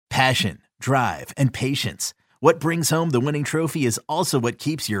Passion, drive, and patience. What brings home the winning trophy is also what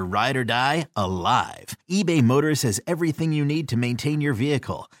keeps your ride or die alive. eBay Motors has everything you need to maintain your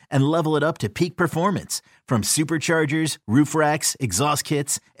vehicle and level it up to peak performance, from superchargers, roof racks, exhaust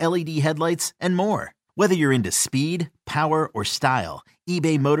kits, LED headlights, and more. Whether you're into speed, power, or style,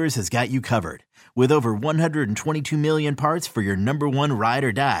 eBay Motors has got you covered. With over 122 million parts for your number one ride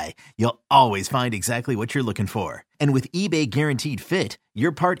or die, you'll always find exactly what you're looking for. And with eBay Guaranteed Fit,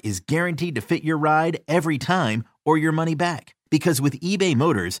 your part is guaranteed to fit your ride every time or your money back. Because with eBay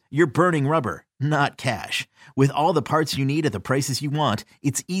Motors, you're burning rubber, not cash. With all the parts you need at the prices you want,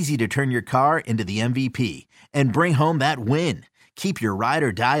 it's easy to turn your car into the MVP and bring home that win. Keep your ride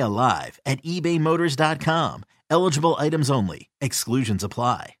or die alive at ebaymotors.com. Eligible items only. Exclusions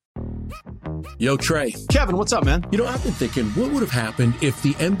apply. Yo, Trey. Kevin, what's up, man? You know, I've been thinking, what would have happened if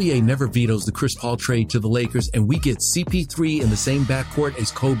the NBA never vetoes the Chris Paul trade to the Lakers and we get CP3 in the same backcourt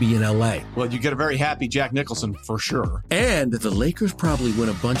as Kobe in LA? Well, you get a very happy Jack Nicholson for sure. And the Lakers probably win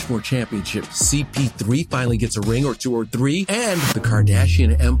a bunch more championships. CP3 finally gets a ring or two or three, and the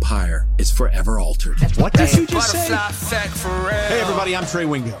Kardashian empire is forever altered. What did you just say? Hey, everybody, I'm Trey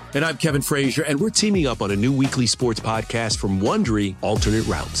Wingo. And I'm Kevin Frazier, and we're teaming up on a new weekly sports podcast from Wondery, Alternate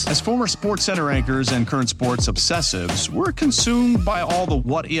Routes. As former Sports Center anchors and current sports obsessives, we're consumed by all the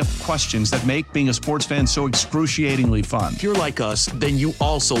what-if questions that make being a sports fan so excruciatingly fun. If you're like us, then you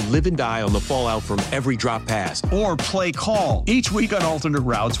also live and die on the fallout from every drop pass. Or play call. Each week on Alternate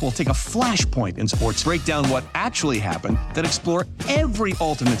Routes, we'll take a flashpoint in sports, break down what actually happened, then explore every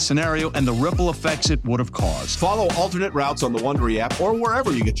alternate scenario and the ripple effects it would have caused. Follow Alternate Routes on the Wondery app or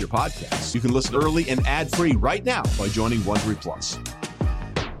wherever you get your podcasts. You can listen early and ad-free right now by joining Wondery Plus.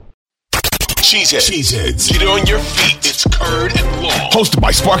 Cheeseheads. Get on your feet. It's Curd and Long. Hosted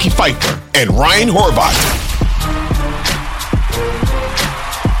by Sparky Fifer and Ryan Horvath.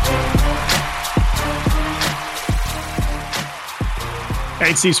 Hey,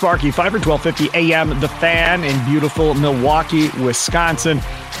 it's Steve Sparky, Fifer, 1250 AM, The Fan in beautiful Milwaukee, Wisconsin.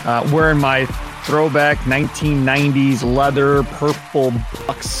 Wearing my throwback 1990s leather, purple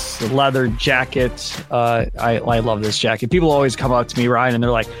Bucks leather jacket. I love this jacket. People always come up to me, Ryan, and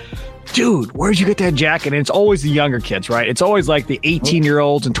they're like, dude, where'd you get that jacket? And it's always the younger kids, right? It's always like the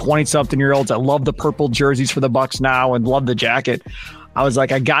 18-year-olds and 20-something-year-olds that love the purple jerseys for the Bucks now and love the jacket. I was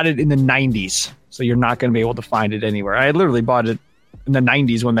like, I got it in the 90s, so you're not going to be able to find it anywhere. I literally bought it in the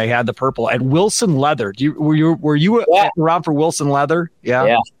 90s when they had the purple at Wilson Leather. Were you around for Wilson Leather?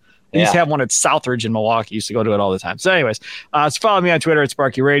 Yeah. I used to have one at Southridge in Milwaukee. Used to go to it all the time. So anyways, so follow me on Twitter at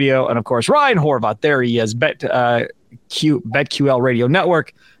Sparky Radio. And, of course, Ryan Horvath. There he is, BetQL Radio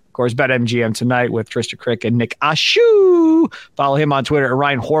Network. Of course, BetMGM tonight with Trista Crick and Nick Ashu. Follow him on Twitter at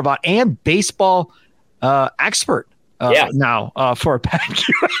Ryan Horvath and baseball expert now for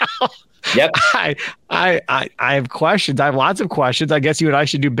BetQL. Yep. I have questions. I have lots of questions. I guess you and I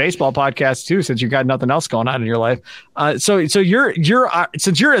should do baseball podcasts too, since you got nothing else going on in your life. So you're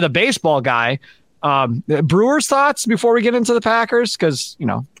since you're the baseball guy, Brewers thoughts before we get into the Packers? Because, you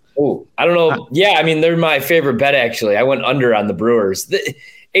know. Oh, I don't know. Yeah, I mean, they're my favorite bet, actually. I went under on the Brewers.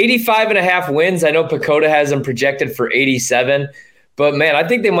 85.5 wins. I know Pacoda has them projected for 87. But, man, I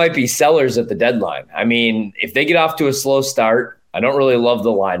think they might be sellers at the deadline. I mean, if they get off to a slow start, I don't really love the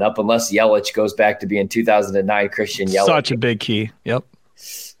lineup unless Yelich goes back to being 2009 Christian Yelich. Such a big key. Yep.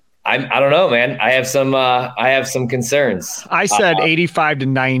 I don't know, man. I have some concerns. I said 85 to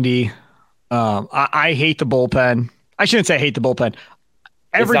 90. I hate the bullpen. I shouldn't say hate the bullpen.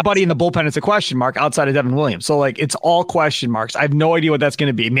 Everybody in the bullpen is a question mark outside of Devin Williams. So, like, it's all question marks. I have no idea what that's going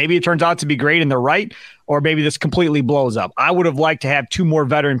to be. Maybe it turns out to be great and they're right, or maybe this completely blows up. I would have liked to have two more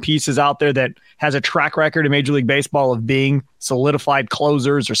veteran pieces out there that has a track record in Major League Baseball of being solidified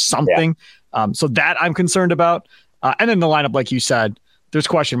closers or something. Yeah. So that I'm concerned about. And then the lineup, like you said, there's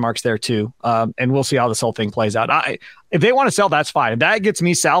question marks there too. And we'll see how this whole thing plays out. If they want to sell, that's fine. If that gets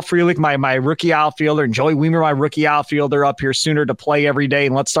me Sal Frelick, my rookie outfielder, and Joey Weimer, my rookie outfielder up here sooner to play every day,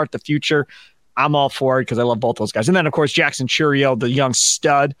 and let's start the future, I'm all for it because I love both those guys. And then, of course, Jackson Chourio, the young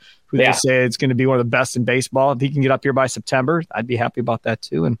stud, who they say is going to be one of the best in baseball. If he can get up here by September, I'd be happy about that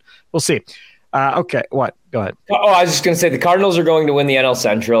too. And we'll see. Okay, what? Go ahead. Oh, I was just going to say the Cardinals are going to win the NL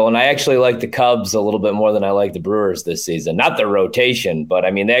Central, and I actually like the Cubs a little bit more than I like the Brewers this season. Not their rotation, but,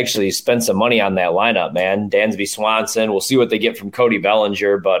 I mean, they actually spent some money on that lineup, man. Dansby Swanson. We'll see what they get from Cody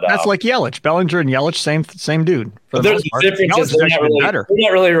Bellinger. But that's like Yelich. Bellinger and Yelich, same dude. But there's the difference is they're not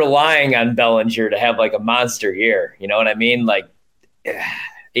really relying on Bellinger to have, like, a monster year. You know what I mean? Like,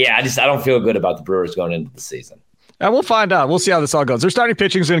 yeah, I don't feel good about the Brewers going into the season. And we'll find out. We'll see how this all goes. Their starting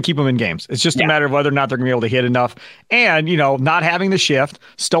pitching is going to keep them in games. It's just a matter of whether or not they're going to be able to hit enough. And, not having the shift,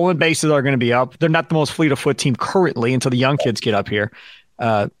 stolen bases are going to be up. They're not the most fleet of foot team currently until the young kids get up here.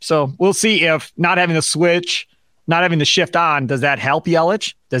 So we'll see if not having the switch, not having the shift on, does that help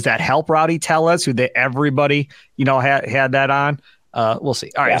Yelich? Does that help Rowdy Tellez, who everybody, had that on? We'll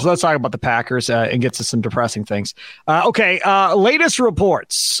see. All right, so let's talk about the Packers and get to some depressing things. Latest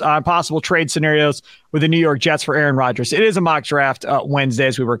reports on possible trade scenarios with the New York Jets for Aaron Rodgers. It is a mock draft Wednesday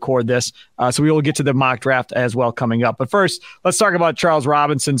as we record this, so we will get to the mock draft as well coming up. But first, let's talk about Charles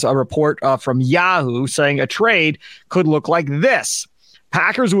Robinson's report from Yahoo saying a trade could look like this.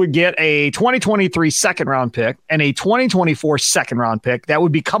 Packers would get a 2023 second-round pick and a 2024 second-round pick that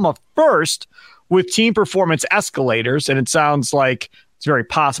would become a first with team performance escalators, and it sounds like it's very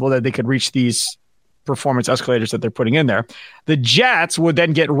possible that they could reach these performance escalators that they're putting in there. The Jets would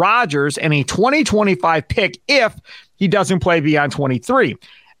then get Rodgers and a 2025 pick if he doesn't play beyond 23.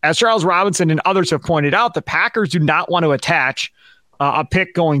 As Charles Robinson and others have pointed out, the Packers do not want to attach a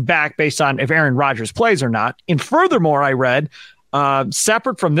pick going back based on if Aaron Rodgers plays or not. And furthermore, I read,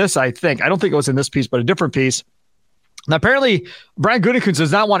 separate from this, I don't think it was in this piece, but a different piece. Now, apparently, Brian Gutekunst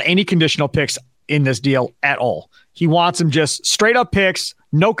does not want any conditional picks in this deal at all. He wants them just straight up picks,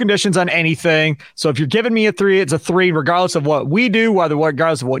 no conditions on anything. So if you're giving me a 3, it's a 3, regardless of what we do,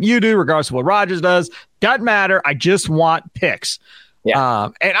 regardless of what you do, regardless of what Rodgers does. Doesn't matter. I just want picks. Yeah.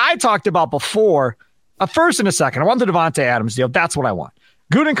 And I talked about before a first and a second. I want the Devontae Adams deal. That's what I want.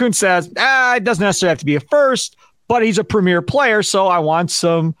 Gutekunst says, it doesn't necessarily have to be a first, but he's a premier player, so I want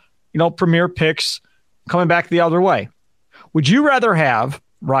some, premier picks coming back the other way. Would you rather have,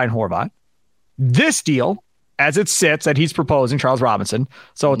 Ryan Horvat, this deal as it sits that he's proposing, Charles Robinson,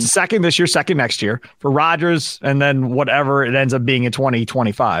 so it's second this year, second next year for Rodgers, and then whatever it ends up being in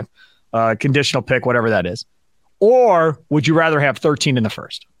 2025, conditional pick, whatever that is? Or would you rather have 13 in the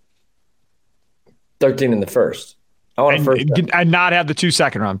first? 13 in the first. I want a first. And not have the 2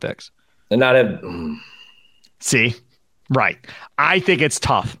 second-round picks. And not have... See? Right. I think it's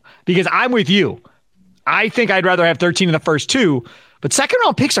tough because I'm with you. I think I'd rather have 13 in the first 2, but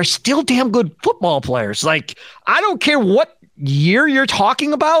second-round picks are still damn good football players. Like, I don't care what year you're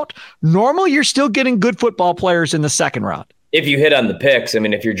talking about. Normally, you're still getting good football players in the second round. If you hit on the picks, I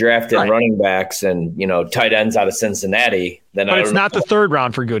mean, if you're drafting running backs and, tight ends out of Cincinnati, then but it's not the third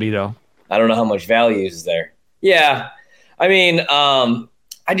round for Goody, though. I don't know how much value is there. Yeah. I mean,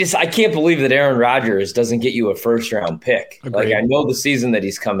 I can't believe that Aaron Rodgers doesn't get you a first-round pick. Agreed. Like, I know the season that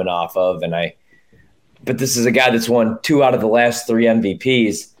he's coming off of, but this is a guy that's won 2 out of the last 3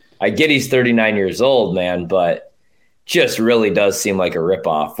 MVPs. I get he's 39 years old, man, but just really does seem like a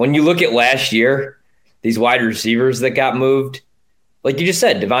ripoff. When you look at last year, these wide receivers that got moved, like you just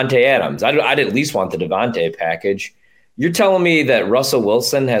said, Devontae Adams. I'd at least want the Devontae package. You're telling me that Russell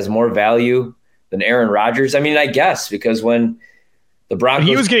Wilson has more value than Aaron Rodgers? I mean, I guess, because when the Broncos...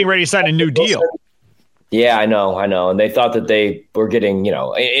 He was getting ready to sign a new deal. Yeah, I know. And they thought that they were getting,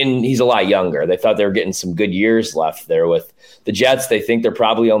 and he's a lot younger. They thought they were getting some good years left there with the Jets. They think they're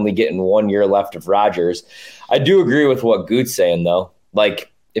probably only getting 1 year left of Rodgers. I do agree with what Goot's saying, though.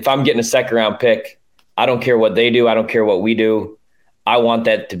 Like, if I'm getting a second-round pick, I don't care what they do. I don't care what we do. I want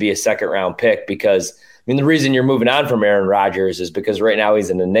that to be a second-round pick because – I mean, the reason you're moving on from Aaron Rodgers is because right now he's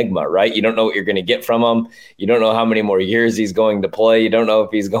an enigma, right? You don't know what you're going to get from him. You don't know how many more years he's going to play. You don't know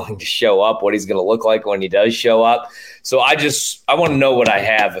if he's going to show up, what he's going to look like when he does show up. So I want to know what I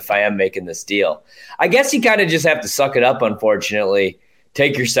have if I am making this deal. I guess you kind of just have to suck it up, unfortunately.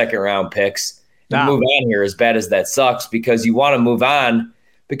 Take your second-round picks and move on here, as bad as that sucks, because you want to move on.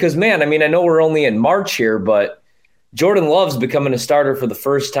 Because, man, I mean, I know we're only in March here, but Jordan Love's becoming a starter for the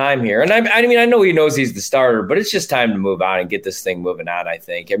first time here. And I mean, I know he knows he's the starter, but it's just time to move on and get this thing moving on, I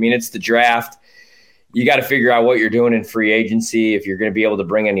think. I mean, it's the draft. You got to figure out what you're doing in free agency, if you're going to be able to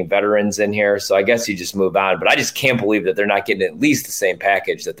bring any veterans in here. So I guess you just move on. But I just can't believe that they're not getting at least the same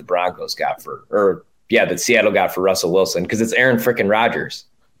package that the Broncos got that Seattle got for Russell Wilson, because it's Aaron frickin' Rodgers.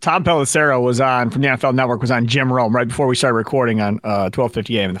 Tom Pelissero was on, from the NFL Network, was on Jim Rome right before we started recording on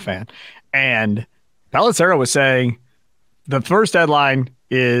 1250 AM in the Fan. And Pelissero was saying the first deadline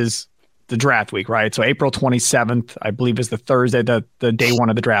is the draft week, right? So April 27th, I believe, is the Thursday that the day one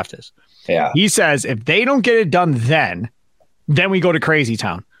of the draft is. Yeah. He says if they don't get it done then we go to crazy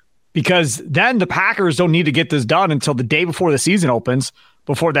town, because then the Packers don't need to get this done until the day before the season opens,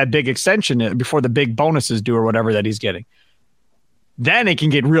 before that big extension, before the big bonuses due or whatever that he's getting. Then it can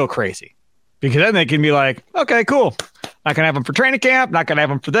get real crazy, because then they can be like, okay, cool. Not going to have them for training camp. Not going to have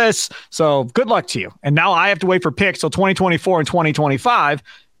them for this. So good luck to you. And now I have to wait for picks till 2024 and 2025.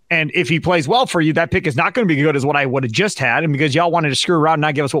 And if he plays well for you, that pick is not going to be good as what I would have just had. And because y'all wanted to screw around and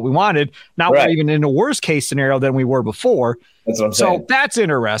not give us what we wanted, now we're even in a worse case scenario than we were before. That's what I'm saying. So that's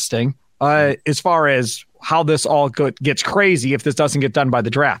interesting as far as how this all gets crazy if this doesn't get done by the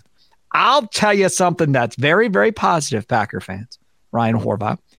draft. I'll tell you something that's very, very positive, Packer fans. Ryan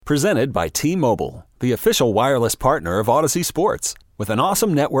Horvath. Presented by T-Mobile, the official wireless partner of Odyssey Sports. With an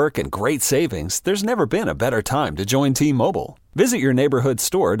awesome network and great savings, there's never been a better time to join T-Mobile. Visit your neighborhood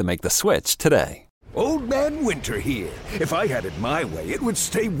store to make the switch today. Old Man Winter here. If I had it my way, it would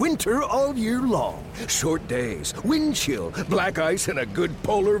stay winter all year long. Short days, wind chill, black ice, and a good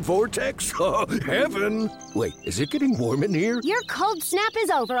polar vortex. Oh, heaven. Wait, is it getting warm in here? Your cold snap is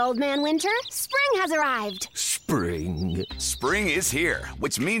over, Old Man Winter. Spring has arrived. Spring. Spring is here,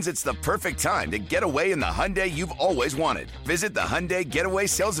 which means it's the perfect time to get away in the Hyundai you've always wanted. Visit the Hyundai Getaway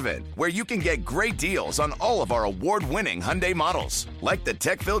Sales Event, where you can get great deals on all of our award-winning Hyundai models, like the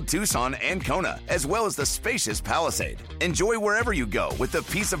tech-filled Tucson and Kona, as well as the spacious Palisade. Enjoy wherever you go with the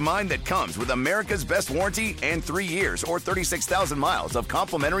peace of mind that comes with America's best warranty and 3 years or 36,000 miles of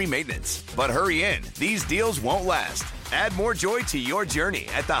complimentary maintenance. But hurry in, these deals won't last. Add more joy to your journey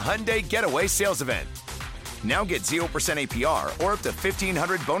at the Hyundai Getaway Sales Event. Now get 0% APR or up to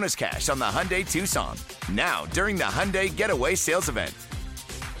 $1,500 bonus cash on the Hyundai Tucson. Now, during the Hyundai Getaway Sales Event.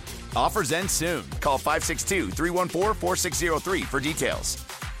 Offers end soon. Call 562-314-4603 for details.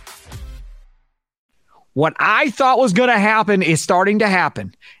 What I thought was going to happen is starting to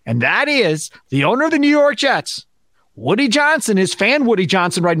happen, and that is the owner of the New York Jets, Woody Johnson, his fan Woody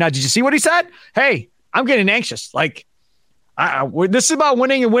Johnson right now. Did you see what he said? Hey, I'm getting anxious. Like, this is about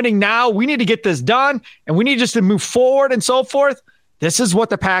winning and winning now. We need to get this done, and we need just to move forward and so forth. This is what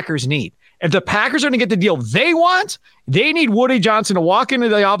the Packers need. If the Packers are going to get the deal they want, they need Woody Johnson to walk into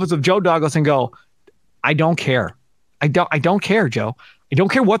the office of Joe Douglas and go, I don't care. I don't care, Joe. I don't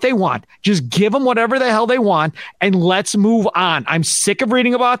care what they want. Just give them whatever the hell they want, and let's move on. I'm sick of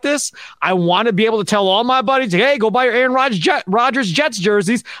reading about this. I want to be able to tell all my buddies, hey, go buy your Aaron Rodgers Jets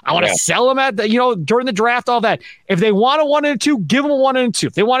jerseys. I want to sell them at during the draft, all that. If they want a 1 and a 2, give them a 1 and a 2.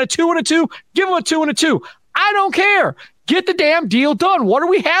 If they want a 2 and a 2, give them a 2 and a 2. I don't care. Get the damn deal done. What are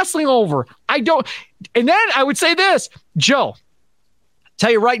we hassling over? I don't. And then I would say this, Joe,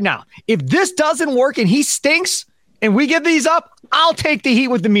 tell you right now, if this doesn't work and he stinks and we give these up, I'll take the heat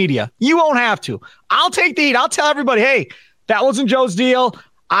with the media. You won't have to. I'll take the heat. I'll tell everybody, hey, that wasn't Joe's deal.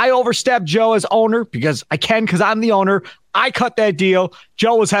 I overstepped Joe as owner because I'm the owner. I cut that deal.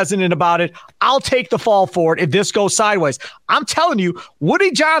 Joe was hesitant about it. I'll take the fall for it if this goes sideways. I'm telling you,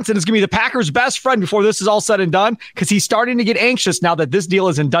 Woody Johnson is going to be the Packers' best friend before this is all said and done because he's starting to get anxious now that this deal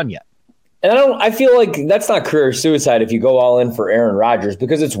isn't done yet. And I feel like that's not career suicide if you go all in for Aaron Rodgers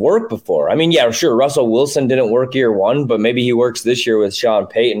because it's worked before. I mean, yeah, sure, Russell Wilson didn't work year one, but maybe he works this year with Sean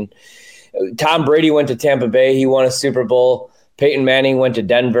Payton. Tom Brady went to Tampa Bay. He won a Super Bowl. Peyton Manning went to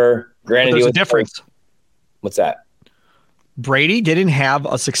Denver. Granted, there's a difference. What's that? Brady didn't have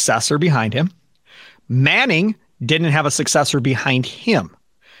a successor behind him. Manning didn't have a successor behind him.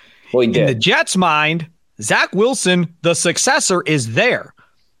 Well, he did. In the Jets' mind, Zach Wilson, the successor, is there.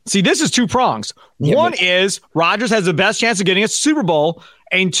 See, this is two prongs. Yeah, one is Rodgers has the best chance of getting a Super Bowl,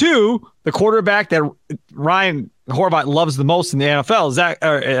 and two, the quarterback that Ryan Horvath loves the most in the NFL,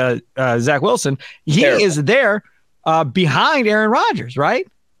 Zach Wilson, he is there behind Aaron Rodgers, right?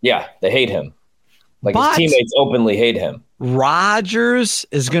 Yeah, they hate him. His teammates openly hate him. Rodgers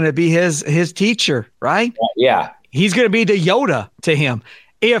is going to be his teacher, right? Yeah. He's going to be the Yoda to him.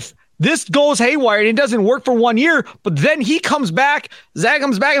 If this goes haywire and it doesn't work for 1 year, but then Zach comes back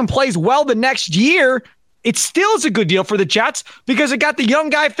and plays well the next year, it still is a good deal for the Jets because it got the young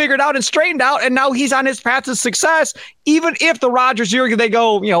guy figured out and straightened out, and now he's on his path to success, even if the Rodgers year, they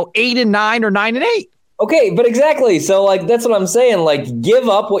go 8-9 or 9-8. Okay, but exactly. So, that's what I'm saying. Give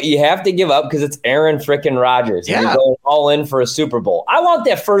up what you have to give up because it's Aaron frickin' Rodgers. And you're going all in for a Super Bowl. I want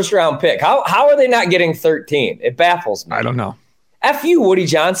that first-round pick. How are they not getting 13? It baffles me. I don't know. F you, Woody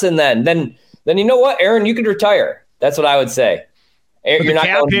Johnson, then you know what, Aaron, you could retire. That's what I would say. But the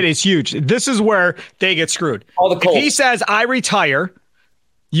cap hit is huge. This is where they get screwed. If he says, I retire,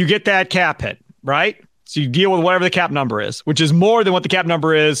 you get that cap hit, right? So you deal with whatever the cap number is, which is more than what the cap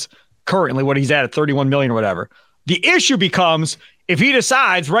number is currently, what he's at $31 million or whatever. The issue becomes if he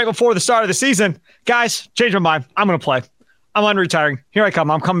decides right before the start of the season, guys, change my mind. I'm going to play. I'm unretiring. Here I come.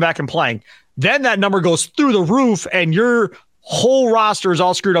 I'm coming back and playing. Then that number goes through the roof and your whole roster is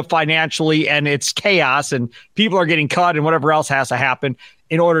all screwed up financially and it's chaos and people are getting cut and whatever else has to happen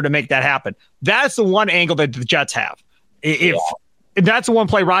in order to make that happen. That's the one angle that the Jets have. If that's the one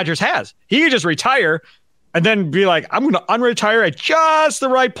play Rodgers has. He could just retire and then be like, I'm going to unretire at just the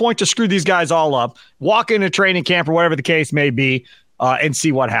right point to screw these guys all up, walk into training camp or whatever the case may be, and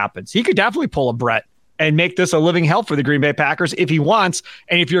see what happens. He could definitely pull a Brett and make this a living hell for the Green Bay Packers if he wants.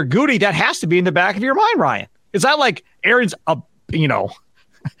 And if you're Goody, that has to be in the back of your mind, Ryan. It's not like Aaron's,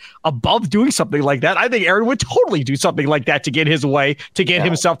 above doing something like that. I think Aaron would totally do something like that to get his way, to get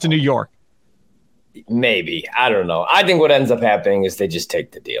himself to New York. Maybe. I don't know. I think what ends up happening is they just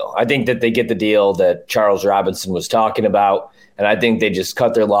take the deal. I think that they get the deal that Charles Robinson was talking about, and I think they just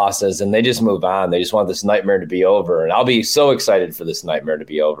cut their losses and they just move on. They just want this nightmare to be over, and I'll be so excited for this nightmare to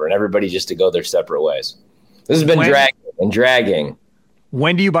be over and everybody just to go their separate ways. This has been dragging.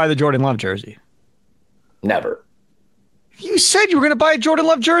 When do you buy the Jordan Love jersey? Never. You said you were going to buy a Jordan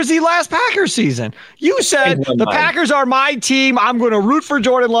Love jersey last Packers season. You said the Packers are my team. I'm going to root for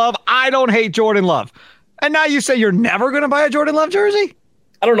Jordan Love. I don't hate Jordan Love. And now you say you're never going to buy a Jordan Love jersey?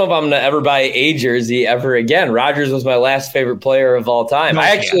 I don't know if I'm going to ever buy a jersey ever again. Rodgers was my last favorite player of all time.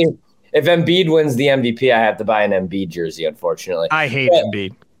 If Embiid wins the MVP, I have to buy an Embiid jersey, unfortunately. I hate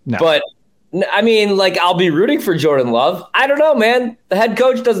Embiid. No. But I mean, I'll be rooting for Jordan Love. I don't know, man. The head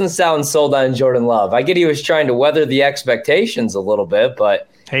coach doesn't sound sold on Jordan Love. I get he was trying to weather the expectations a little bit, but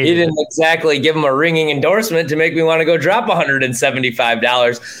he didn't exactly give him a ringing endorsement to make me want to go drop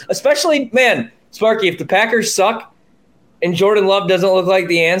 $175. Especially, man, Sparky, if the Packers suck and Jordan Love doesn't look like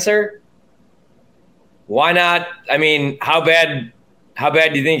the answer, why not? I mean, how bad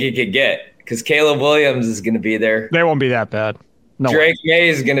do you think it could get? Because Caleb Williams is going to be there. They won't be that bad. No Drake May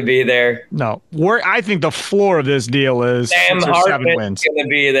is going to be there. No, I think the floor of this deal is Sam 6 or 7 Hartman's wins. going to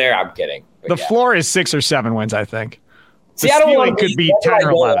be there. I'm kidding. The floor is 6 or 7 wins, I think. See, I don't want could be 10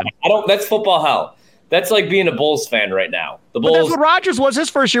 or 11. That's football hell. That's like being a Bulls fan right now. But that's what Rodgers was his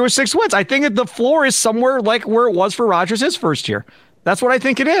first year with 6 wins. I think that the floor is somewhere like where it was for Rodgers his first year. That's what I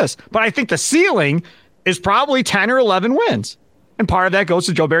think it is. But I think the ceiling is probably 10 or 11 wins. And part of that goes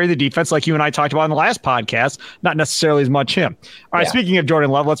to Joe Barry, the defense, like you and I talked about in the last podcast, not necessarily as much him. All right, Speaking of Jordan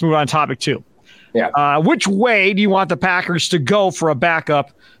Love, let's move on to topic 2. Yeah. Which way do you want the Packers to go for a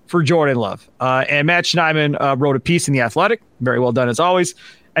backup for Jordan Love? And Matt Schneidman wrote a piece in The Athletic. Very well done, as always.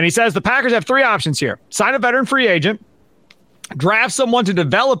 And he says the Packers have 3 options here. Sign a veteran free agent, draft someone to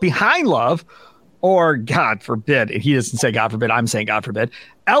develop behind Love, or, God forbid, he doesn't say God forbid, I'm saying God forbid,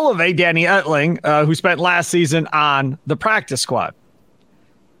 elevate Danny Etling, who spent last season on the practice squad.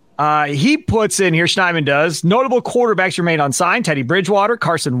 He puts in here, Schneidman does, notable quarterbacks remain unsigned: Teddy Bridgewater,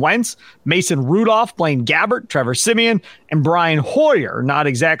 Carson Wentz, Mason Rudolph, Blaine Gabbert, Trevor Siemian, and Brian Hoyer. Not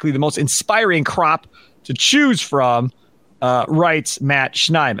exactly the most inspiring crop to choose from, writes Matt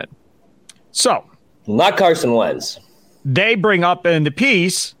Schneidman. So, not Carson Wentz. They bring up in the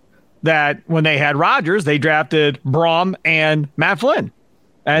piece that when they had Rodgers, they drafted Braum and Matt Flynn.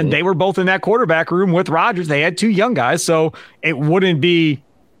 And they were both in that quarterback room with Rodgers. They had 2 young guys, so it wouldn't be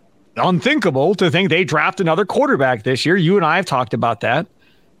unthinkable to think they draft another quarterback this year. You and I have talked about that.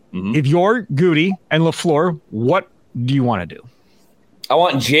 Mm-hmm. If you're Goody and LaFleur, what do you want to do? I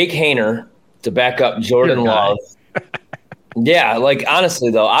want Jake Haener to back up Jordan Love. Yeah,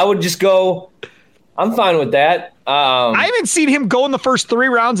 honestly, though, I would just go – I'm fine with that. I haven't seen him go in the first 3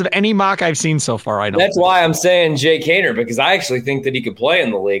 rounds of any mock I've seen so far. That's why I'm saying Jake Haener, because I actually think that he could play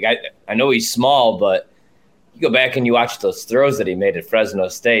in the league. I know he's small, but you go back and you watch those throws that he made at Fresno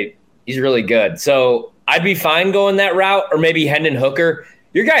State. He's really good. So I'd be fine going that route, or maybe Hendon Hooker.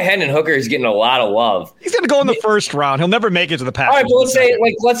 Your guy Hendon Hooker is getting a lot of love. He's going to go in the first round. He'll never make it to the Packers. All right,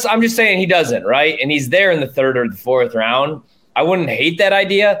 but let's say I'm just saying he doesn't, right? And he's there in the 3rd or the 4th round. I wouldn't hate that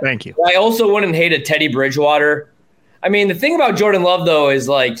idea. Thank you. I also wouldn't hate a Teddy Bridgewater. I mean, the thing about Jordan Love, though, is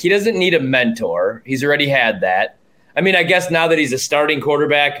he doesn't need a mentor. He's already had that. I mean, I guess now that he's a starting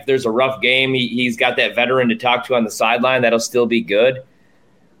quarterback, if there's a rough game, he's got that veteran to talk to on the sideline. That'll still be good.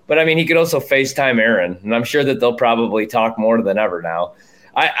 But, I mean, he could also FaceTime Aaron, and I'm sure that they'll probably talk more than ever now.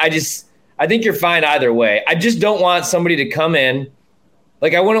 I think you're fine either way. I just don't want somebody to come in.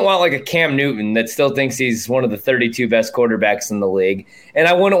 I wouldn't want a Cam Newton that still thinks he's one of the 32 best quarterbacks in the league. And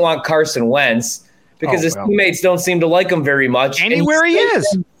I wouldn't want Carson Wentz because his teammates don't seem to like him very much. Anywhere he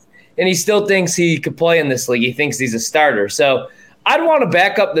is. And he still thinks he could play in this league. He thinks he's a starter. So I'd want a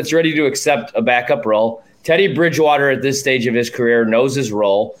backup that's ready to accept a backup role. Teddy Bridgewater at this stage of his career knows his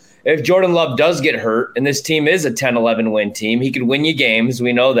role. If Jordan Love does get hurt and this team is a 10-11 win team, he could win you games.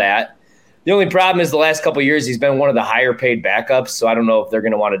 We know that. The only problem is the last couple of years he's been one of the higher paid backups, so I don't know if they're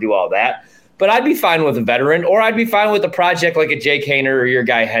going to want to do all that. But I'd be fine with a veteran, or I'd be fine with a project like a Jake Haener or your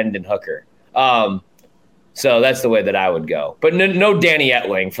guy Hendon Hooker. So that's the way that I would go. But no Danny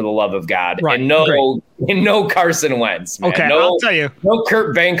Etling, for the love of God. Right. And no Carson Wentz, man. Okay, I'll tell you. No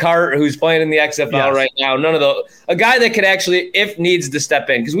Kurt Benkert, who's playing in the XFL right now. None of those. A guy that could actually, if needs to step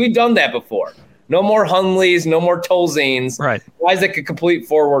in, because we've done that before. No more Hunleys, no more Tolzie's. Right. Guys that could complete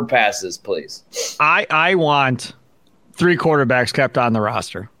forward passes, please. I want 3 quarterbacks kept on the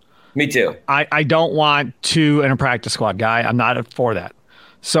roster. Me too. I don't want 2 in a practice squad guy. I'm not for that.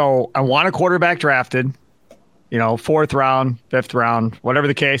 So I want a quarterback drafted, 4th round, 5th round, whatever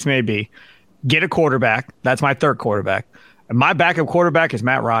the case may be. Get a quarterback. That's my 3rd quarterback. And my backup quarterback is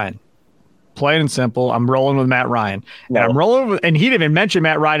Matt Ryan. Plain and simple. I'm rolling with Matt Ryan. No. And he didn't even mention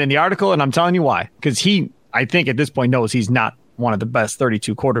Matt Ryan in the article, and I'm telling you why. Because I think at this point knows he's not one of the best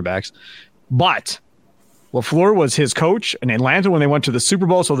 32 quarterbacks. But LaFleur was his coach in Atlanta when they went to the Super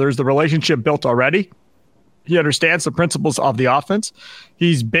Bowl, so there's the relationship built already. He understands the principles of the offense.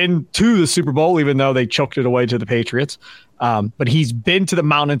 He's been to the Super Bowl, even though they choked it away to the Patriots. But he's been to the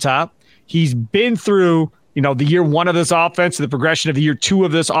mountaintop. He's been through, the year 1 of this offense, the progression of the year 2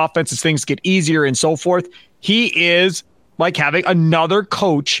 of this offense as things get easier and so forth. He is like having another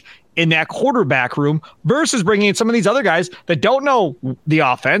coach in that quarterback room versus bringing in some of these other guys that don't know the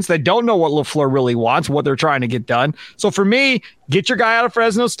offense, that don't know what LaFleur really wants, what they're trying to get done. So for me, get your guy out of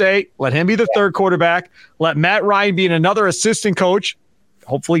Fresno State, let him be the 3rd quarterback, let Matt Ryan be another assistant coach,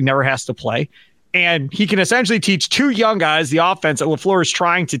 hopefully never has to play, and he can essentially teach 2 young guys the offense that LaFleur is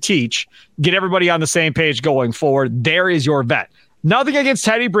trying to teach, get everybody on the same page going forward. There is your vet. Nothing against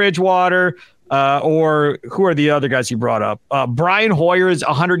Teddy Bridgewater, or who are the other guys you brought up? Brian Hoyer is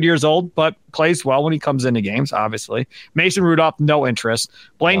 100 years old, but plays well when he comes into games, obviously. Mason Rudolph, no interest.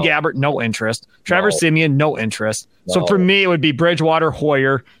 Blaine Gabbert, no interest. Trevor Siemian, no interest. So for me, it would be Bridgewater,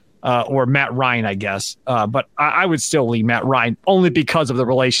 Hoyer, or Matt Ryan, I guess. But I would still leave Matt Ryan only because of the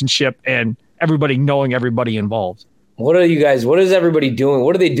relationship and everybody knowing everybody involved. What is everybody doing?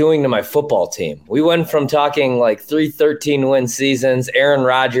 What are they doing to my football team? We went from talking like 3 13-win seasons, Aaron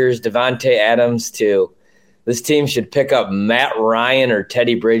Rodgers, Devontae Adams, to this team should pick up Matt Ryan or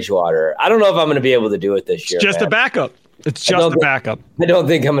Teddy Bridgewater. I don't know if I'm going to be able to do it this year. It's just a backup. It's just a backup. I don't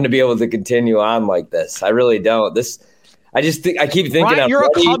think I'm going to be able to continue on like this. I really don't. I keep thinking. Ryan, you're a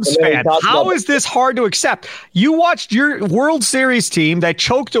Cubs fan. How is this hard to accept? You watched your World Series team that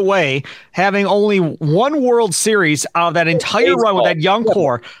choked away, having only 1 World Series out of that entire run with that young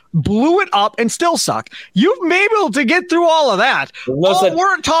core, blew it up and still suck. You've been able to get through all of that. All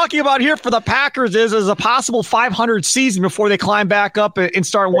we're talking about here for the Packers is a possible 500 season before they climb back up and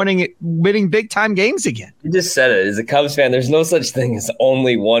start winning big time games again. You just said it. As a Cubs fan, there's no such thing as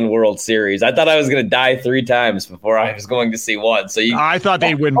only 1 World Series. I thought I was going to die 3 times before I was going to see 1. So I thought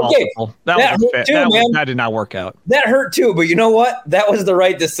they'd win multiple. That did not work out. That hurt too. But you know what? That was the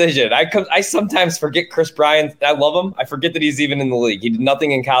right decision. I sometimes forget Chris Bryant. I love him. I forget that he's even in the league. He did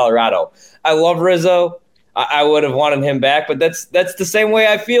nothing in Colorado. I love Rizzo. I would have wanted him back, but that's the same way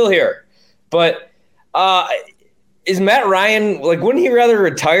I feel here. But is Matt Ryan, wouldn't he rather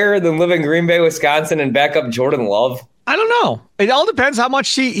retire than live in Green Bay, Wisconsin and back up Jordan Love? I don't know. It all depends how much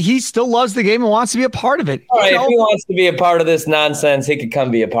he still loves the game and wants to be a part of it. All right, if he wants to be a part of this nonsense, he could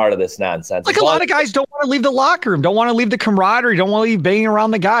come be a part of this nonsense. A lot of guys don't want to leave the locker room, don't want to leave the camaraderie, don't want to leave banging around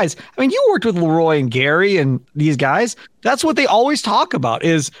the guys. I mean, you worked with Leroy and Gary and these guys. That's what they always talk about,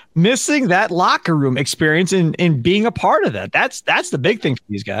 is missing that locker room experience and being a part of that. That's the big thing for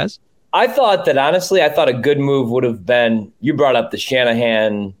these guys. I thought a good move would have been, you brought up the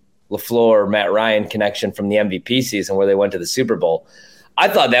Shanahan, LaFleur, Matt Ryan connection from the MVP season where they went to the Super Bowl. I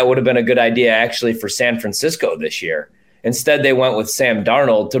thought that would have been a good idea actually for San Francisco this year. Instead, they went with Sam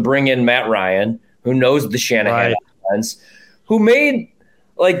Darnold to bring in Matt Ryan, who knows the Shanahan offense, who made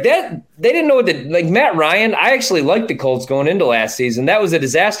that. They didn't know what Matt Ryan. I actually liked the Colts going into last season. That was a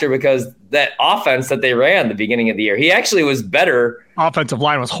disaster because that offense that they ran at the beginning of the year, he actually was better. Offensive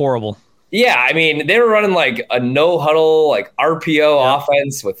line was horrible. Yeah, I mean, they were running a no-huddle, RPO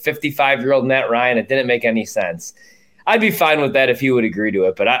offense with 55-year-old Matt Ryan. It didn't make any sense. I'd be fine with that if he would agree to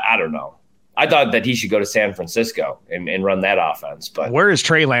it, but I don't know. I thought that he should go to San Francisco and run that offense. But where is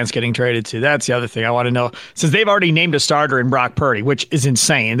Trey Lance getting traded to? That's the other thing I want to know. Since they've already named a starter in Brock Purdy, which is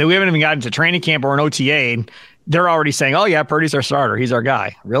insane. We haven't even gotten to training camp or an OTA, and they're already saying, oh, yeah, Purdy's our starter. He's our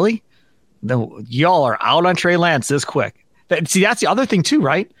guy. Really? Y'all are out on Trey Lance this quick. That's the other thing too,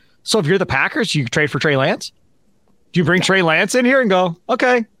 right? So if you're the Packers, you trade for Trey Lance? Do you bring Trey Lance in here and go,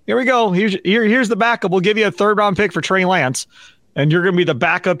 okay, here we go. Here's the backup. We'll give you a 3rd-round pick for Trey Lance, and you're going to be the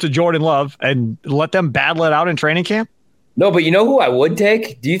backup to Jordan Love and let them battle it out in training camp? No, but you know who I would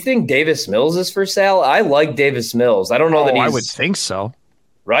take? Do you think Davis Mills is for sale? I like Davis Mills. I don't know that he's... I would think so.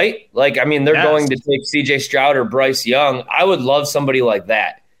 right? Like, I mean, they're going to take C.J. Stroud or Bryce Young. I would love somebody like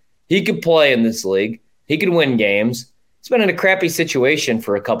that. He could play in this league. He could win games. He's been in a crappy situation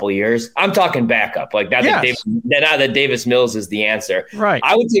for a couple of years. I'm talking backup, like that. Not that Davis Mills is the answer. Right.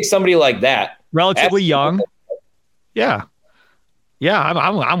 I would take somebody like that. Relatively young. Yeah. Yeah,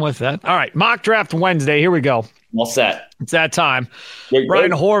 I'm with that. All right, mock draft Wednesday. Here we go. All set. It's that time.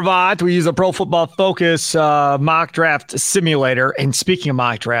 Ryan Horvat, we use a Pro Football Focus mock draft simulator. And speaking of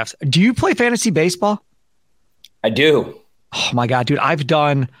mock drafts, do you play fantasy baseball? I do. Oh, my God, dude. I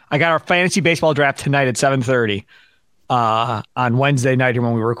got our fantasy baseball draft tonight at 7:30 on Wednesday night here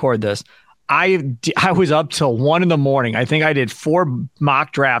when we record this. I was up till 1 a.m. I think I did 4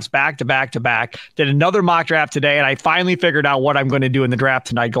 mock drafts back to back to back. Did another mock draft today, and I finally figured out what I'm going to do in the draft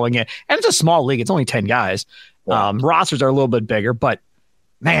tonight going in. And it's a small league. It's only 10 guys. Wow. Rosters are a little bit bigger, but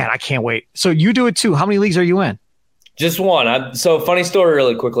man, I can't wait. So you do it too. How many leagues are you in? Just one. So funny story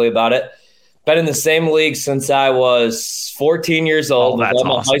really quickly about it. Been in the same league since I was 14 years old. Oh, that's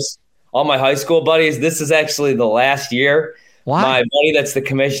awesome. All my high school buddies. This is actually the last year. Why? My buddy that's the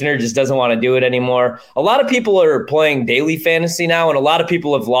commissioner just doesn't want to do it anymore. A lot of people are playing daily fantasy now, and a lot of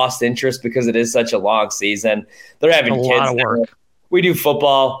people have lost interest because it is such a long season. They're having kids. A lot of work. We do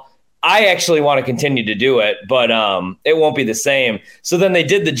football. I actually want to continue to do it, but it won't be the same. So then they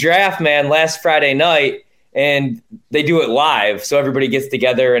did the draft, man, last Friday night, and they do it live. So everybody gets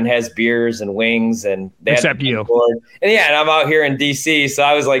together and has beers and wings, and except you. And yeah, and I'm out here in DC, so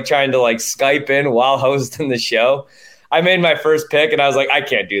I was like trying to like Skype in while hosting the show. I made my first pick, and I was like, I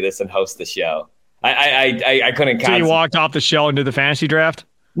can't do this and host the show. I couldn't. So you walked off the show and did the fantasy draft?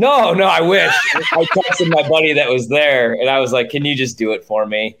 No, I wish. I texted my buddy that was there, and I was like, can you just do it for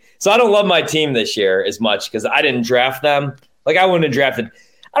me? So I don't love my team this year as much because I didn't draft them. Like, I wouldn't have drafted.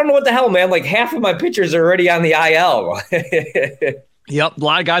 I don't know what the hell, man. Like, half of my pitchers are already on the IL. Yep, a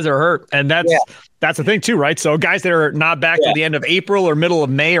lot of guys are hurt, and that's the thing too, right? So guys that are not back to the end of April or middle of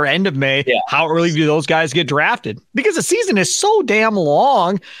May or end of May, how early do those guys get drafted? Because the season is so damn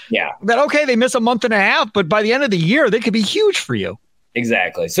long that, okay, they miss a month and a half, but by the end of the year, they could be huge for you.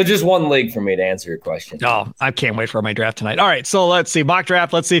 Exactly. So just one league for me to answer your question. Oh, I can't wait for my draft tonight. All right, so let's see. Mock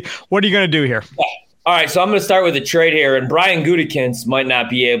draft. Let's see. What are you going to do here? All right, so I'm going to start with a trade here, and Brian Gutekunst might not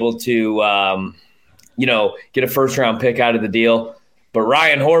be able to, get a first-round pick out of the deal, but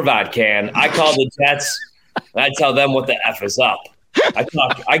Ryan Horvat can. I call the Jets, and I tell them what the F is up.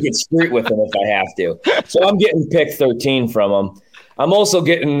 I get street with them if I have to. So I'm getting pick 13 from them. I'm also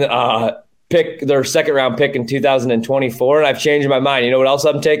getting their second-round pick in 2024, and I've changed my mind. You know what else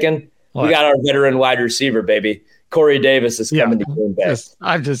I'm taking? What? We got our veteran wide receiver, baby. Corey Davis is coming to Green Bay.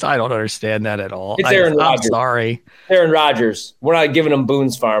 I don't understand that at all. It's Aaron Rodgers. I'm sorry. Aaron Rodgers. We're not giving him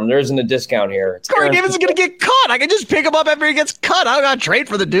Boone's Farm. There isn't a discount here. Corey Davis is going to get cut. I can just pick him up after he gets cut. I got to trade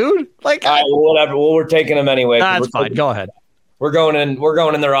for the dude. Like, all right, whatever. Well, we're taking him anyway. That's fine. Go ahead. We're going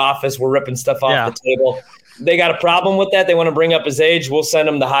in their office. We're ripping stuff off the table. They got a problem with that. They want to bring up his age. We'll send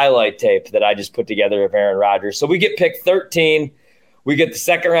them the highlight tape that I just put together of Aaron Rodgers. So we get pick 13. We get the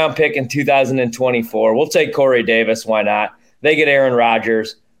second-round pick in 2024. We'll take Corey Davis. Why not? They get Aaron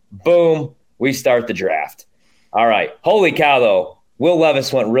Rodgers. Boom. We start the draft. All right. Holy cow, though. Will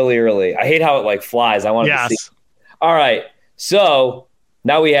Levis went really early. I hate how it flies. I wanted to see. All right. So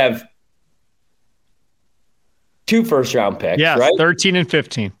now we have 2 first-round picks, right? 13 and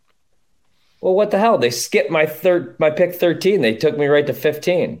 15. Well, what the hell? They skipped my pick 13. They took me right to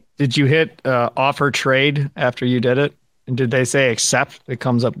 15. Did you hit offer trade after you did it? And did they say accept? It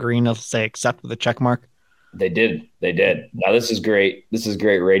comes up green. They'll say accept with a check mark. They did. Now this is great. This is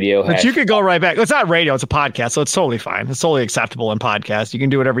great radio. But you could go right back. It's not radio. It's a podcast, so it's totally fine. It's totally acceptable in podcasts. You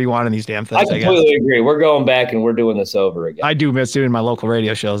can do whatever you want in these damn things. I completely agree. We're going back and we're doing this over again. I do miss doing my local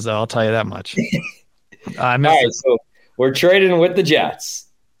radio shows, though. I'll tell you that much. All right, so we're trading with the Jets,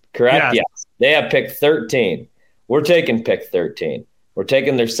 correct? Yes. They have pick 13. We're taking pick 13. We're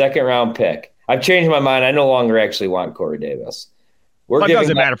taking their second-round pick. I've changed my mind. I no longer actually want Corey Davis. It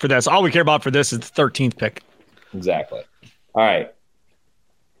doesn't matter for this. All we care about for this is the 13th pick. Exactly. All right.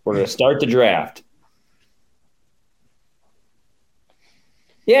 We're going to start the draft.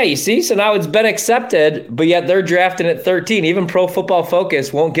 Yeah, you see? So now it's been accepted, but yet they're drafting at 13. Even Pro Football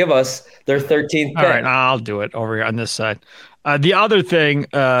Focus won't give us their 13th pick. All right, I'll do it over here on this side. The other thing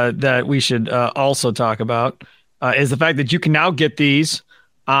that we should also talk about is the fact that you can now get these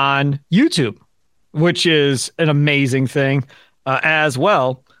on YouTube, which is an amazing thing as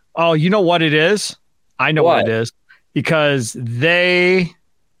well. Oh, you know what it is? I know what it is because they.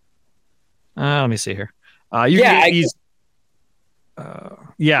 Let me see here. You can get these.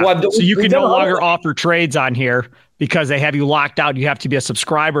 Yeah. Well, so you can no longer other offer trades on here because they have you locked out. You have to be a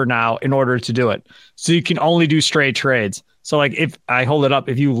subscriber now in order to do it. So you can only do straight trades. So like if I hold it up,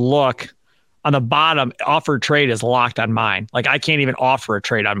 if you look on the bottom, offer trade is locked on mine. Like I can't even offer a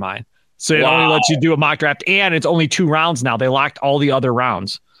trade on mine. So it only lets you do a mock draft, and it's only 2 rounds now. They locked all the other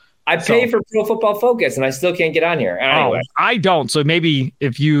rounds. I pay for Pro Football Focus, and I still can't get on here. Anyway. I don't. So maybe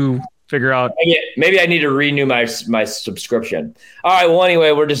if you figure out, maybe I need to renew my subscription. All right. Well,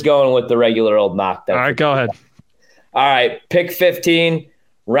 anyway, we're just going with the regular old mock. All right, go ahead. All right, pick 15,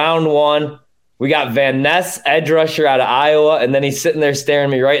 round 1. We got Van Ness, edge rusher out of Iowa, and then he's sitting there staring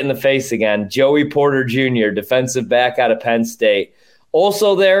me right in the face again. Joey Porter Jr., defensive back out of Penn State.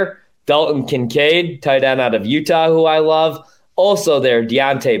 Also there, Dalton Kincaid, tight end out of Utah, who I love. Also there,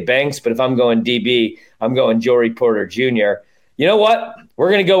 Deontay Banks, but if I'm going DB, I'm going Joey Porter Jr. You know what? We're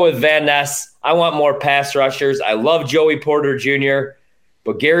going to go with Van Ness. I want more pass rushers. I love Joey Porter Jr.,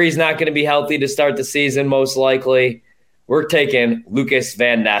 but Gary's not going to be healthy to start the season, most likely. We're taking Lucas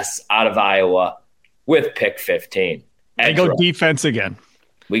Van Ness out of Iowa with pick 15. I go defense again.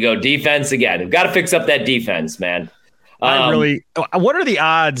 We go defense again. We've got to fix up that defense, man. What are the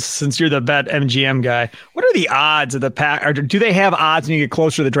odds, since you're the bet MGM guy, what are the odds of the pack? Or do they have odds when you get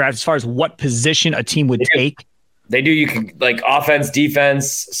closer to the draft as far as what position a team would take? They do. You can like offense,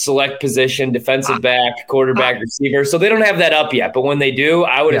 defense, select position, defensive back, quarterback, receiver. So they don't have that up yet. But when they do,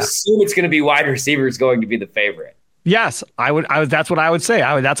 I would assume it's going to be wide receiver is going to be the favorite. Yes, I would. That's what I would say.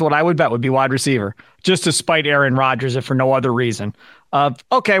 That's what I would bet would be wide receiver, just to spite Aaron Rodgers, if for no other reason.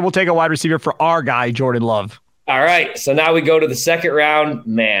 Okay, we'll take a wide receiver for our guy, Jordan Love. All right, so now we go to the second round.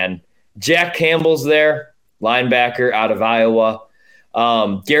 Man, Jack Campbell's there, linebacker out of Iowa.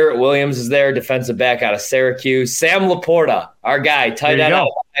 Garrett Williams is there, defensive back out of Syracuse. Sam Laporta, our guy, tight end out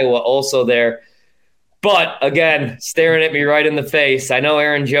of Iowa, also there. But, again, staring at me right in the face. I know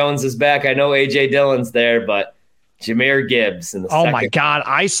Aaron Jones is back. I know A.J. Dillon's there, but Jahmyr Gibbs in the second. Oh, my God.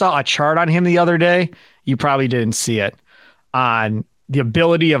 I saw a chart on him the other day. You probably didn't see it. On the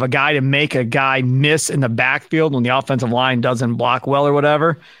ability of a guy to make a guy miss in the backfield when the offensive line doesn't block well or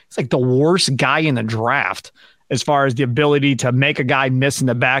whatever. It's like the worst guy in the draft as far as the ability to make a guy miss in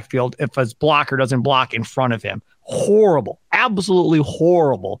the backfield if his blocker doesn't block in front of him. Horrible. Absolutely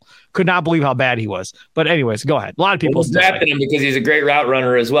horrible. Could not believe how bad he was. But anyways, go ahead. A lot of people drafted him because he's a great route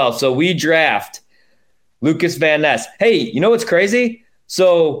runner as well. So we draft Lucas Van Ness. Hey, you know what's crazy?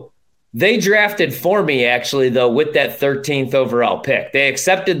 So they drafted for me, actually, though, with that 13th overall pick. They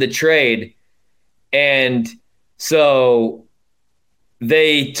accepted the trade, and so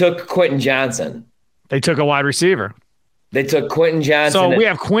they took Quentin Johnson. They took a wide receiver. They took Quentin Johnson. So we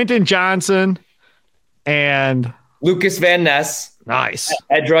have Quentin Johnson and Lucas Van Ness. Nice.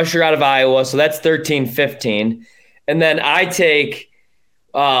 Edge rusher out of Iowa. So that's 13-15. And then I take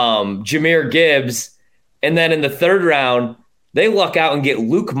Jahmyr Gibbs. And then in the third round, they luck out and get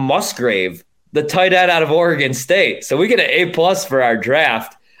Luke Musgrave, the tight end out of Oregon State. So we get an A+ for our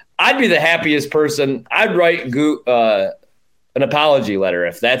draft. I'd be the happiest person. I'd write an apology letter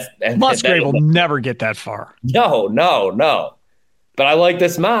if that's – Musgrave will never get that far. No. But I like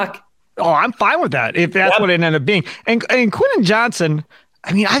this mock. Oh, I'm fine with that if that's what it ended up being. And Quentin Johnson,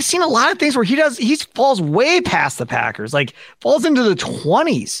 I mean, I've seen a lot of things where he falls way past the Packers, like falls into the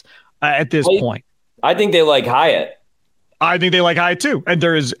 20s at this point. I think they like Hyatt. I think they like Hyatt too. And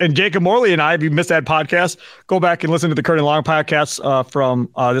and Jacob Morley and I, if you missed that podcast, go back and listen to the Kurt and Long podcast from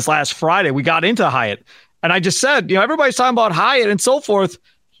this last Friday. We got into Hyatt. And I just said, everybody's talking about Hyatt and so forth.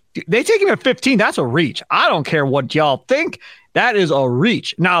 They take him at 15. That's a reach. I don't care what y'all think. That is a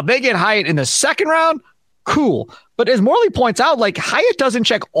reach. Now, if they get Hyatt in the second round, cool. But as Morley points out, like Hyatt doesn't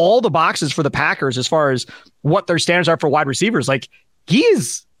check all the boxes for the Packers as far as what their standards are for wide receivers. Like he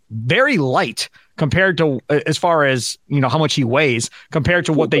is very light compared to as far as, how much he weighs compared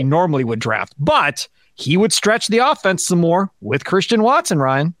to what they normally would draft. But he would stretch the offense some more with Christian Watson,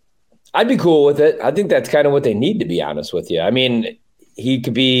 Ryan. I'd be cool with it. I think that's kind of what they need, to be honest with you. I mean, he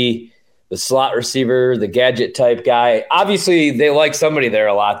could be the slot receiver, the gadget type guy. Obviously, they like somebody there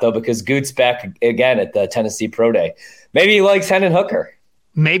a lot, though, because Goot's back again at the Tennessee Pro Day. Maybe he likes Hendon Hooker.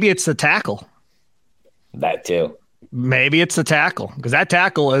 Maybe it's the tackle. That too. Maybe it's the tackle, because that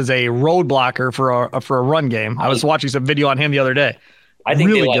tackle is a road blocker for a run game. I was watching some video on him the other day. I think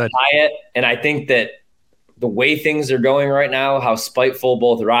really they like good. Hyatt, and I think that the way things are going right now, how spiteful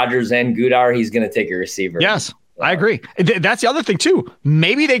both Rodgers and Good are, he's going to take a receiver. Yes, I agree. That's the other thing, too.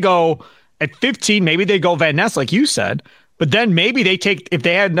 Maybe they go at 15, maybe they go Van Ness, like you said, but then maybe they take, if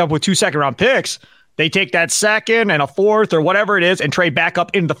they end up with 2 second-round picks, they take that second and a fourth or whatever it is and trade back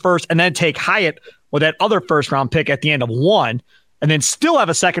up into the first and then take Hyatt with that other first-round pick at the end of 1 and then still have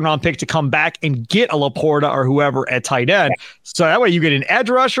a second-round pick to come back and get a Laporta or whoever at tight end. So that way you get an edge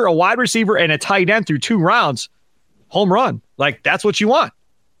rusher, a wide receiver, and a tight end through 2 rounds. Home run. Like, that's what you want.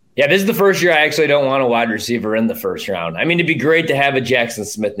 Yeah, this is the first year I actually don't want a wide receiver in the first round. I mean, it'd be great to have a Jackson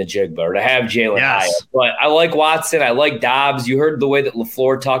Smith-Njigba or to have Jalen Hyatt. But I like Watson. I like Dobbs. You heard the way that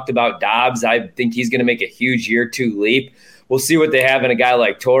LaFleur talked about Dobbs. I think he's going to make a huge year 2 leap. We'll see what they have in a guy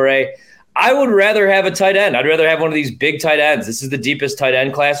like Torrey. I would rather have a tight end. I'd rather have one of these big tight ends. This is the deepest tight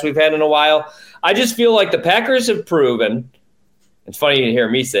end class we've had in a while. I just feel like the Packers have proven – it's funny to hear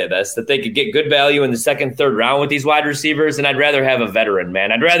me say this, that they could get good value in the second, third round with these wide receivers, and I'd rather have a veteran,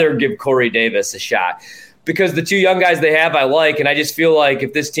 man. I'd rather give Corey Davis a shot because the 2 young guys they have I like, and I just feel like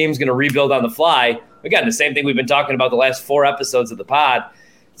if this team's going to rebuild on the fly, again, the same thing we've been talking about the last 4 episodes of the pod,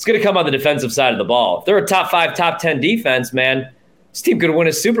 it's going to come on the defensive side of the ball. If they're a top 5, top 10 defense, man, this team could win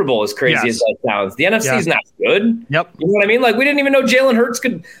a Super Bowl as crazy as that sounds. The NFC is not good. Yep. You know what I mean? Like, we didn't even know Jalen Hurts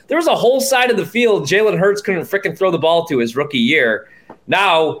could – there was a whole side of the field Jalen Hurts couldn't freaking throw the ball to his rookie year.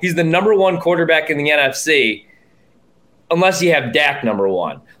 Now he's the number 1 quarterback in the NFC unless you have Dak number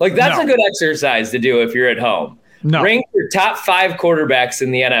 1. Like, that's a good exercise to do if you're at home. Rank your top 5 quarterbacks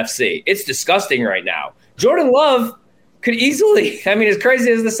in the NFC. It's disgusting right now. Jordan Love could easily – I mean, as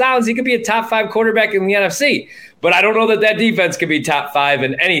crazy as this sounds, he could be a top 5 quarterback in the NFC. But I don't know that defense could be top 5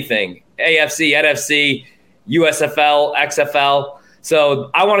 in anything. AFC, NFC, USFL, XFL.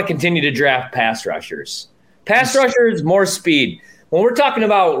 So I want to continue to draft pass rushers. Pass rushers, more speed. When we're talking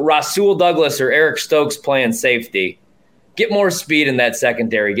about Rasul Douglas or Eric Stokes playing safety, get more speed in that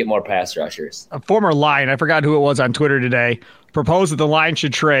secondary, get more pass rushers. A former Lion, I forgot who it was on Twitter today, proposed that the Lions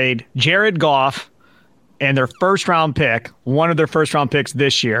should trade Jared Goff and their first-round pick, one of their first-round picks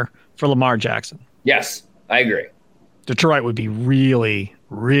this year, for Lamar Jackson. Yes, I agree. Detroit would be really,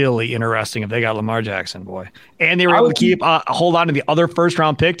 really interesting if they got Lamar Jackson, boy. And they were able to keep hold on to the other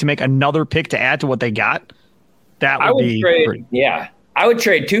first-round pick to make another pick to add to what they got. That would be trade, I would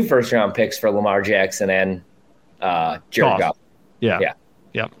trade 2 first-round picks for Lamar Jackson and Jared Goff. Yeah.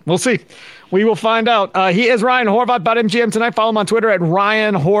 We'll see. We will find out. He is Ryan Horvath about MGM tonight. Follow him on Twitter at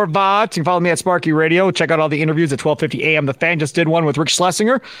Ryan Horvath. You can follow me at Sparky Radio. Check out all the interviews at 12:50 a.m. The Fan just did one with Rick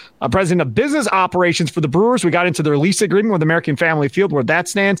Schlesinger, president of business operations for the Brewers. We got into their lease agreement with American Family Field, where that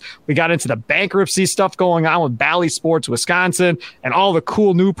stands. We got into the bankruptcy stuff going on with Bally Sports Wisconsin and all the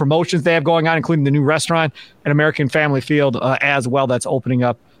cool new promotions they have going on, including the new restaurant at American Family Field as well. That's opening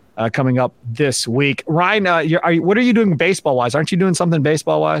up. Coming up this week. Ryan, what are you doing baseball-wise? Aren't you doing something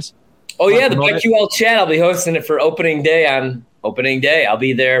baseball-wise? Oh, yeah, the BetQL chat. I'll be hosting it for opening day on opening day. I'll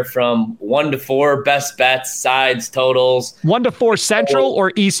be there from 1 to 4, best bets, sides, totals. 1 to 4 Central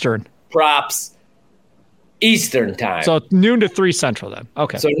or Eastern? Props. Eastern time. So noon to 3 Central then.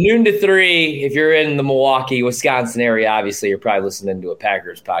 Okay. So noon to 3, if you're in the Milwaukee, Wisconsin area, obviously you're probably listening to a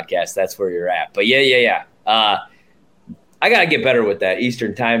Packers podcast. That's where you're at. But yeah. I got to get better with that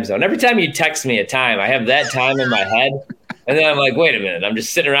Eastern time zone. Every time you text me a time, I have that time in my head. And then I'm like, wait a minute, I'm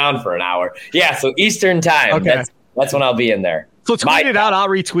just sitting around for an hour. Yeah, so Eastern time. Okay. That's when I'll be in there. So tweet it out. I'll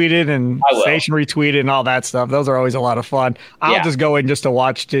retweet it and Station retweet it and all that stuff. Those are always a lot of fun. I'll just go in just to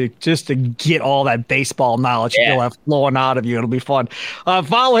watch, just to get all that baseball knowledge you'll have flowing out of you. It'll be fun.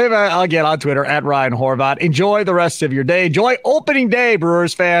 Follow him again on Twitter at Ryan Horvath. Enjoy the rest of your day. Enjoy opening day,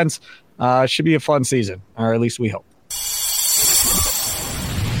 Brewers fans. Should be a fun season, or at least we hope.